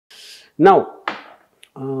Now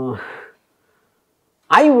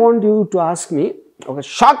I want you to ask me ఒక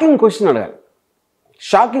shocking question అడగాలి.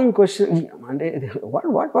 Shocking question అంటే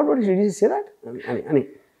what say that అని.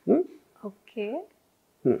 Okay,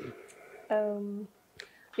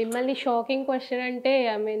 మిమ్మల్ని షాకింగ్ క్వశ్చన్ అంటే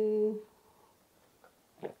ఐ మీన్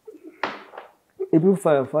ఇప్పుడు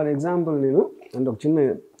ఫర్ ఎగ్జాంపుల్ నేను అంటే ఒక చిన్న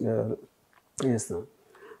చేస్తాను.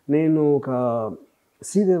 నేను ఒక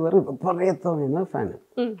శ్రీదేవి గారు విపరీతమైన ఫ్యాన్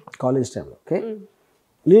కాలేజ్ టైంలో. ఓకే,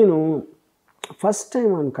 నేను ఫస్ట్ టైం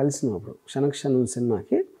ఆయన కలిసినప్పుడు క్షణక్షణం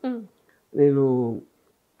సినిమాకి నేను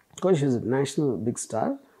she's national big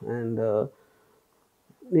star and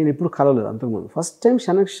నేను ఎప్పుడు కలవలేదు అంతకుముందు. ఫస్ట్ టైం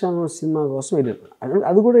క్షణక్షణం సినిమా కోసం వెళ్ళాను.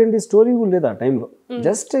 అది కూడా ఏంటి స్టోరీ కూడా లేదు ఆ టైంలో,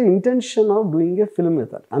 just intention of doing a film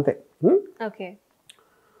with her అంతే. ఓకే,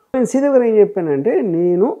 నేను శ్రీదేవి గారు ఏం చెప్పానంటే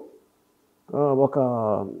నేను ఒక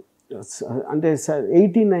అంటే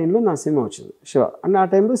 89లో నా సినిమా వచ్చింది శివ, అంటే ఆ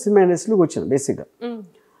టైంలో సినిమా ఇండస్ట్రీలోకి వచ్చాను బేసిక్గా.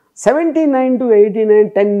 79 to 89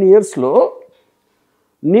 10 yearsలో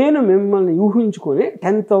నేను మిమ్మల్ని ఊహించుకొని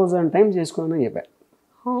 10,000 times చేసుకోనని చెప్పాను.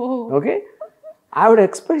 ఓకే, ఆవిడ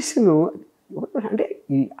ఎక్స్ప్రెషన్ అంటే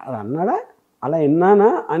అది అన్నాడా అలా విన్నానా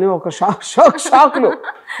అని ఒక షాక్లో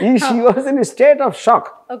she was in state of shock.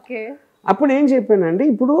 Okay, అప్పుడు ఏం చెప్పానంటే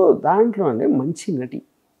ఇప్పుడు దాంట్లో అంటే మంచి నటి,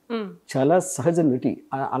 చాలా సహజ నటి,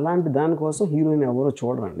 అలాంటి దానికోసం హీరోయిన్ ఎవరో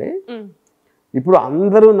చూడరండి. ఇప్పుడు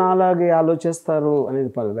అందరూ నాలాగే ఆలోచిస్తారు అనేది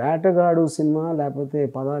వేటగాడు సినిమా లేకపోతే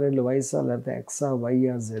 16 ఏళ్ళ వయసా లేకపోతే ఎక్సా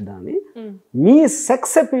వైఆర్ జెడ్ అని మీ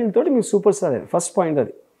సెక్స్ అపీల్ తోటి మీకు సూపర్ స్టార్ అయ్యారు. ఫస్ట్ పాయింట్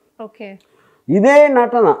అది. ఓకే, ఇదే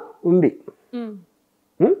నటన ఉంది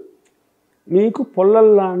మీకు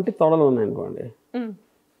పొల్లల్లాంటి తొడలు ఉన్నాయనుకోండి,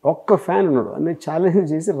 ఒక్క ఫ్యాన్ ఉన్నాడు అని ఛాలెంజ్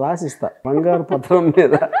చేసి రాసిస్తా బంగారు పత్రం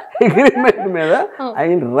మీద అగ్రిమెంట్ మీద I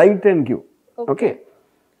will write and give. Okay,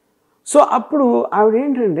 so అప్పుడు ఆవిడ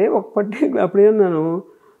ఏంటంటే ఒక పర్టికులర్ అప్పుడు ఏమన్నాను,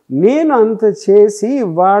 నేను అంత చేసి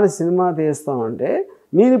వాడు సినిమా తీస్తామంటే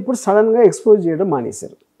మీరు ఇప్పుడు సడన్గా ఎక్స్పోజ్ చేయడం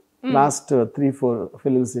మానేశారు. లాస్ట్ 3-4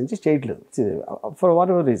 ఫిలిమ్స్ నుంచి చేయట్లేదు for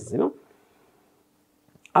what ever reasons you know.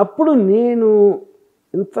 అప్పుడు నేను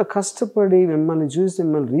ఇంత కష్టపడి మిమ్మల్ని చూసి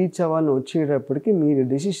మిమ్మల్ని రీచ్ అవ్వాలని వచ్చేటప్పటికి మీరు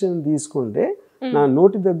డెసిషన్ తీసుకుంటే నా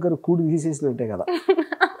నోటి దగ్గర కూడి తీసేసినట్టే కదా.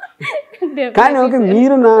 కానీ ఓకే,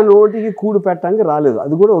 మీరు నా నోటికి కూడు పెట్టడానికి రాలేదు,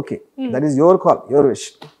 అది కూడా okay, that is your call, your wish.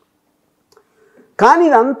 కానీ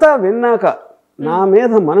ఇదంతా విన్నాక నా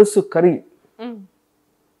మీద మనస్సు కరిగి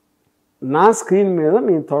నా స్క్రీన్ మీద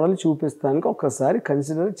మీ తొడలు చూపిస్తానికి ఒక్కసారి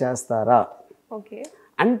కన్సిడర్ చేస్తారా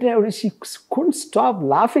అంటే ఆవిడ she couldn't stop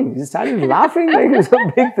laughing. She started laughing like it's a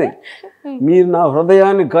big thing. మీరు నా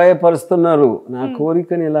హృదయాన్ని గాయపరుస్తున్నారు, నా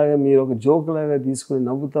కోరికని ఇలాగ మీరు ఒక జోక్ లాగా తీసుకుని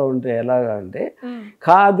నవ్వుతూ ఉంటే ఎలాగా అంటే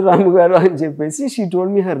కాదు రాము గారు అని చెప్పేసి she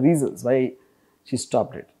told me her reasons why she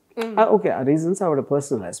stopped it. Okay, ఆ రీజన్స్ ఆవిడ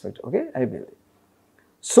పర్సనల్ ఆస్పెక్ట్. ఓకే, అయిపోయింది.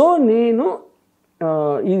 సో నేను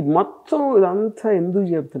ఈ మొత్తం ఇదంతా ఎందుకు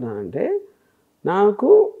చెప్తున్నానంటే నాకు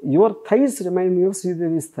your thighs remind me of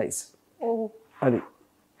శ్రీదేవిస్ thighs. అది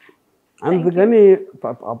అందుకని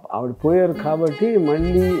ఆవిడ పోయారు కాబట్టి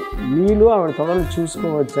మళ్ళీ మీలో ఆవిడ తొడలు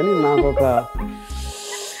చూసుకోవచ్చని నాకు ఒక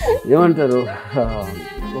ఏమంటారు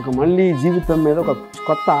ఒక మళ్ళీ జీవితం మీద ఒక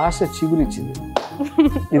కొత్త ఆశ చిగురిచ్చింది.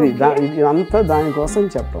 ఇదంతా దానికోసం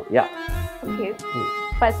చెప్పడం. Yeah,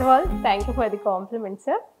 first of all thank you for the compliment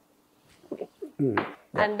sir.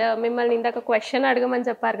 And మిమ్మల్ని ఇందాక క్వశ్చన్ అడగమని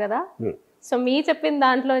చెప్పారు కదా, సో మీ చెప్పిన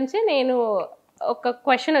దాంట్లోంచి నేను ఒక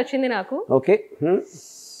క్వశ్చన్ వచ్చింది నాకు. ఓకే,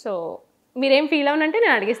 సో మీరేం ఫీల్ అవునంటే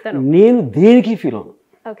నేను అడిగిస్తాను. నేను దేనికి ఫీల్ అవును.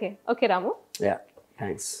 ఓకే ఓకే రాము, యా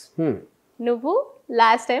థాంక్స్. నువ్వు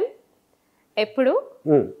లాస్ట్ టైం ఎప్పుడు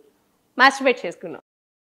మాస్టర్బేట్ చేసుకున్నావు?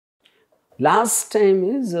 లాస్ట్ టైం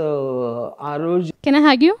ఇస్ ఆ రోజు. Can I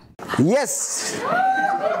hug you? yes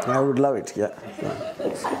I would love it. yeah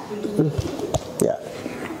yeah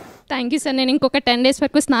thank you sir. నేను ఇంకొక 10 days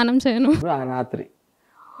వరకు స్నానం చేయను. ఆ రాత్రి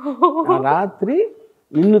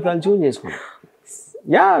నిన్ను తలుచుకుని చేసుకున్నాను.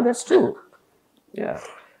 Yeah that's true. Yeah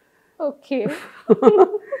okay.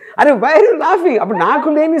 అరే వై ఆర్ యు లాఫింగ్? అప్పుడు నాకు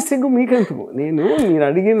లేని సిగ్గు మీకెందుకు? మీరు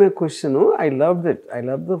అడిగిన question I love that. I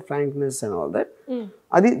love the frankness and all that.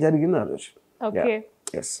 అది జరిగింది ఆ రోజు. ఓకే.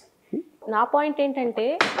 ఎస్. నా పాయింట్ ఏంటంటే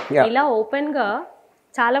ఇలా ఓపెన్ గా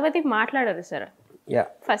చాలా మంది మాట్లాడారు సార్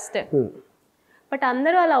ఫస్ట్, బట్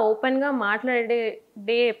అందరూ అలా ఓపెన్ గా మాట్లాడే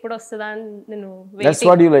డే ఎప్పుడు వస్తుందా అని నేను that's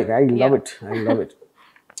what you like. I love it.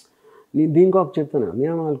 దీనికి ఒక చెప్తాను.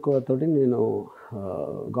 మియా మాల్కో తోటి నేను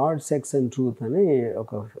గాడ్ సెక్స్ అండ్ ట్రూత్ అని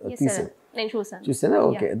ఒక తీసాను. చూసాను.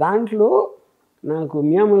 ఓకే, దాంట్లో నాకు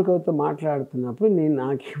మియా మాల్కోతో మాట్లాడుతున్నప్పుడు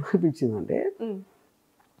నాకేమనిపించిందంటే,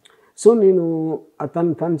 సో నేను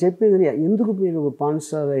తను చెప్పింది ఎందుకు మీరు పాన్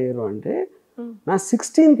స్టార్ అయ్యారు అంటే, నా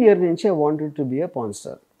 16th year నుంచి I wanted to be a pan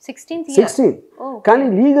star. 16. కానీ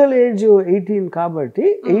లీగల్ ఏజ్ 18 కాబట్టి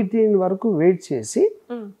 18 వరకు వెయిట్ చేసి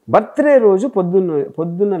బర్త్డే రోజు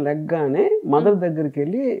పొద్దున్న లెగ్గానే మదర్ దగ్గరికి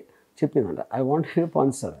వెళ్ళి చెప్పిందంట, ఐ వాంట్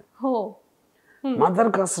స్పాన్సర్.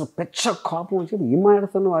 మదర్కి అసలు పెద్ద కోపం వచ్చి ఏం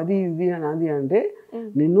ఆడుతున్నావు అది ఇది అని అది అంటే,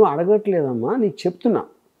 నిన్ను అడగట్లేదమ్మా నీకు చెప్తున్నా,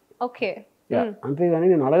 అంతేగాని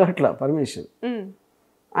నేను అడగట్లా పర్మిషన్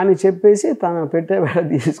అని చెప్పేసి తన పెట్టే బేడ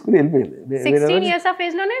తీసుకుని వెళ్ళిపోయింది.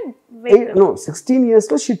 16 years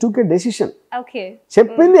లో షీ టుక్ ఎ డెసిషన్.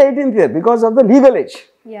 చెప్పింది 18th year because of the legal age.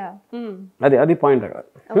 అది పాయింట్ అక్కడ.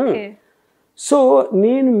 సో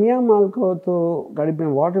నేను మియా మాల్కోతో గడిపిన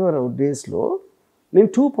వాట్ ఎవర్ డేస్లో నేను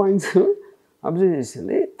 2 points అబ్జర్వ్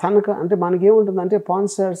చేసింది. తనకు అంటే మనకేముంటుందంటే పాన్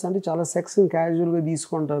స్టార్స్ అంటే చాలా సెక్స్ క్యాజువల్గా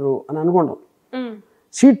తీసుకుంటారు అని అనుకుంటాం.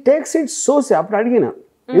 She takes it సోసే. అప్పుడు అడిగిన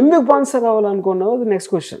ఎందుకు స్పాన్సర్ కావాలనుకున్నావు, అది నెక్స్ట్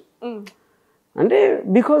క్వశ్చన్. అంటే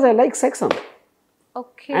బికాజ్ ఐ లైక్ సెక్స్ అంత.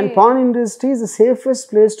 And pan industry is the safest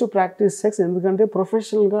place to practice sex. ఎందుకంటే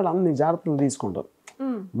ప్రొఫెషనల్గా అన్ని జాగ్రత్తలు తీసుకుంటారు,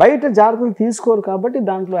 బయట జాగ్రత్తలు తీసుకోరు కాబట్టి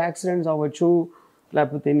దాంట్లో యాక్సిడెంట్స్ అవ్వచ్చు,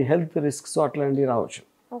 లేకపోతే ఎన్ని హెల్త్ రిస్క్స్ అట్లాంటివి రావచ్చు.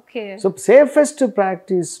 సో సేఫెస్ట్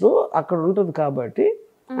ప్రాక్టీస్లో అక్కడ ఉంటుంది కాబట్టి,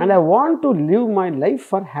 and I want to live my life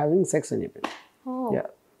for having sex అని చెప్పింది.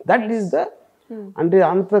 దట్ ఈస్ ద అంటే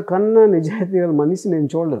అంతకన్నా నిజాయితీ గల మనిషి నేను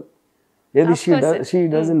చూడలేదు. ఏది she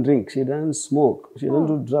doesn't drink, she doesn't smoke, she doesn't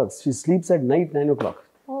do drugs, she sleeps at night 9 o'clock.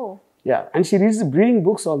 And she reads reading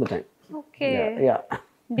books all the time.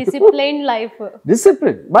 Disciplined life.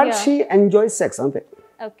 Disciplined, but she enjoys sex, ante.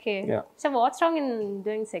 So what's wrong in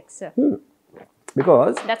doing sex?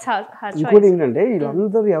 Because that's her choice. ఇంకోటి ఏంటంటే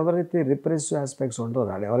వీళ్ళందరూ ఎవరైతే రిప్రెసివ్ aspects ఉంటారో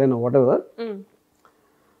వాళ్ళు ఎవరైనా what ever,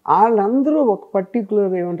 వాళ్ళందరూ ఒక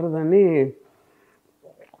particular ఏమంటారు దాన్ని,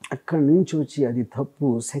 అక్కడి నుంచి వచ్చి అది తప్పు,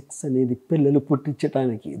 సెక్స్ అనేది పిల్లలు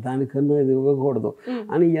పుట్టించడానికి, దానికన్నా ఇది ఇవ్వకూడదు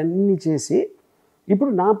అని ఇవన్నీ చేసి,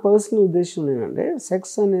 ఇప్పుడు నా పర్సనల్ ఉద్దేశం ఏంటంటే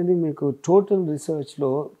సెక్స్ అనేది మీకు టోటల్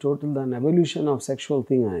రీసెర్చ్లో టోటల్ దాని ఎవల్యూషన్ ఆఫ్ సెక్షువల్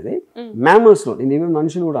థింగ్ అనేది మ్యామల్స్లో, నేను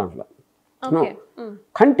మనుషులు కూడా అంటలా,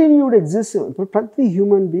 కంటిన్యూడ్ ఎగ్జిస్ట్. ఇప్పుడు ప్రతి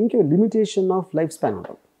human బీయింగ్కి limitation of life span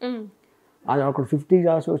ఉంటుంది. అది అక్కడ 50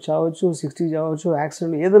 చావచ్చు, 60 చావచ్చు,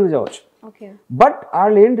 యాక్సిడెంట్ ఏదైనా చావచ్చు. బట్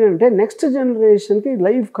వాళ్ళు ఏంటంటే నెక్స్ట్ జనరేషన్కి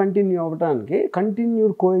లైఫ్ కంటిన్యూ అవ్వడానికి,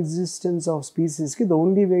 continued co existence of స్పీసీస్కి the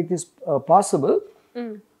only way it is possible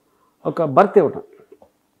ఒక బర్త్ ఇవ్వటం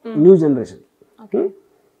న్యూ జనరేషన్.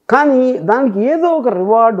 కానీ దానికి ఏదో ఒక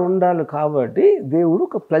రివార్డ్ ఉండాలి కాబట్టి దేవుడు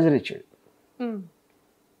ఒక ప్లెజర్ ఇచ్చాడు.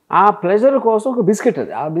 ఆ ప్లెజర్ కోసం ఒక బిస్కెట్,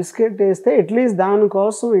 అది ఆ బిస్కెట్ వేస్తే అట్లీస్ట్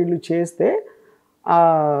దానికోసం వీళ్ళు చేస్తే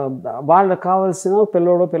వాళ్ళకి కావాల్సిన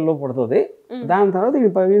పిల్లోడో పుడుతుంది. దాని తర్వాత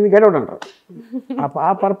ఇది గెటౌట్ అంటారు.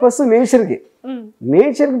 ఆ పర్పస్ నేచర్కి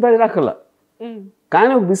ప్లెజర్ అక్కర్లా,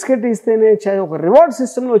 కానీ ఒక బిస్కెట్ ఇస్తేనే ఒక రివార్డ్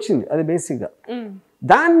సిస్టమ్లో వచ్చింది అది బేసిక్గా.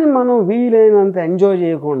 దాన్ని మనం వీలైనంత ఎంజాయ్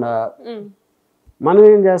చేయకుండా మనం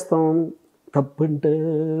ఏం చేస్తాం, తప్పంట,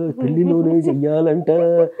 పెళ్ళిలోనే చెయ్యాలంట,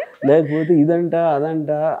 లేకపోతే ఇదంట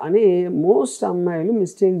అదంట అని మోస్ట్ అమ్మాయిలు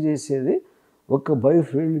మిస్టేక్ చేసేది. ఒక బాయ్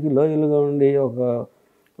ఫ్రెండ్కి లాయల్గా ఉండి, ఒక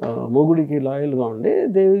మొగుడికి లాయల్గా ఉండి,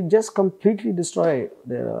 దే జస్ట్ కంప్లీట్లీ డిస్ట్రాయ్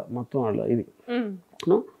మొత్తం వాళ్ళ ఇది.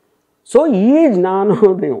 సో ఈ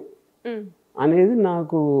జ్ఞానోదయం అనేది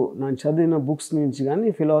నాకు నేను చదివిన బుక్స్ నుంచి కానీ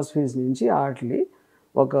ఫిలాసఫీస్ నుంచి వాటిని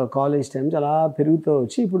ఒక కాలేజ్ టైమ్స్ అలా పెరుగుతూ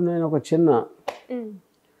వచ్చి ఇప్పుడు నేను ఒక చిన్న.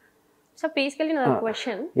 సో బేసికలీ నా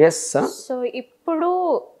క్వశ్చన్, సో ఇప్పుడు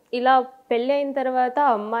ఇలా పెళ్ళి అయిన తర్వాత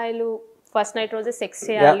అమ్మాయిలు ఫస్ట్ నైట్ రోజే సెక్స్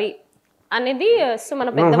చేయాలి అనేది సో మన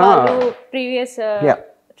పెద్దవాళ్ళు ప్రీవియస్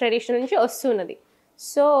ట్రెడిషన్ నుంచి వస్తున్నది.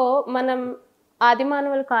 సో మనం ఆది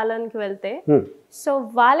మానవుల కాలానికి వెళ్తే సో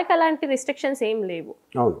వాళ్ళకి అలాంటి రిస్ట్రిక్షన్స్ ఏం లేవు.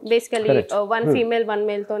 బేసికలీ 1 female 1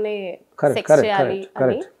 male తోనే సెక్స్ చేయాలి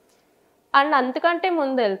అని. అండ్ అంతకంటే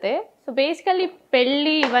ముందు వెళ్తే సో బేసికలీ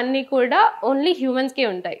పెళ్ళి ఇవన్నీ కూడా ఓన్లీ హ్యూమన్స్కే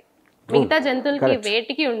ఉంటాయి, మిగతా జంతువులకి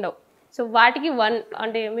వేటికి ఉండవు. సో వాటికి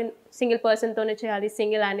అంటే ఐ మీన్ సింగిల్ పర్సన్ తోనే చేయాలి,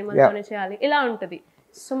 సింగిల్ యానిమల్ తోనే చేయాలి, ఇలా ఉంటుంది.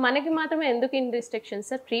 సో మనకి మాత్రమే ఎందుకు ఇన్ రిస్ట్రిక్షన్స్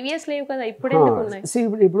సార్? ప్రీవియస్ లేవు కదా, ఇప్పుడు ఎందుకు ఉన్నాయి?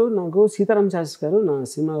 ఇప్పుడు నాకు సీతారాం శాస్త్రి గారు నా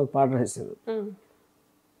సినిమా పాట రాశారు.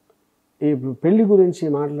 ఇప్పుడు పెళ్లి గురించి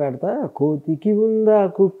మాట్లాడతా, కోతికి ఉందా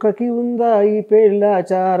కుక్కకి ఉందా ఈ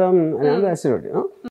పెళ్ళాచారం అని రాశాడు.